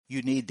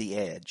you need the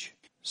edge.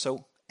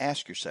 So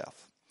ask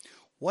yourself,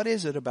 what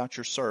is it about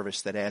your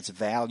service that adds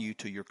value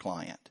to your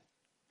client?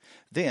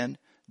 Then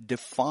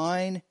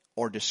define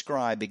or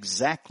describe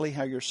exactly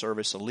how your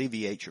service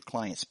alleviates your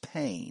client's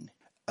pain.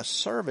 A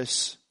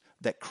service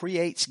that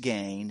creates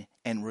gain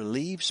and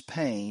relieves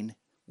pain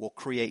will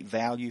create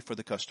value for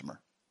the customer.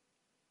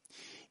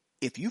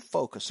 If you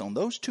focus on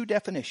those two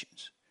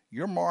definitions,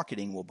 your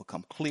marketing will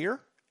become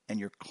clear and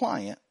your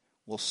client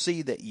will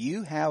see that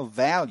you have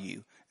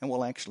value and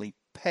will actually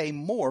pay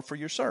more for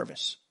your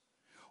service,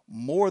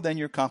 more than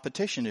your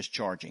competition is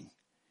charging.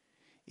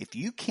 If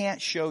you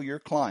can't show your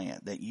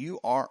client that you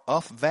are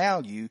of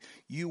value,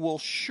 you will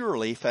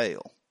surely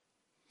fail,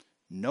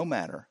 no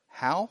matter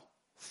how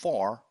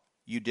far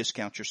you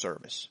discount your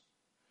service.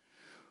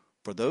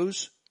 For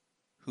those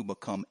who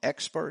become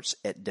experts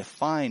at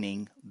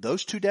defining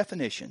those two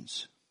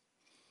definitions,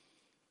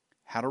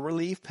 how to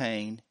relieve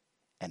pain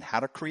and how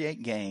to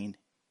create gain,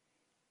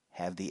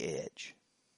 have the edge.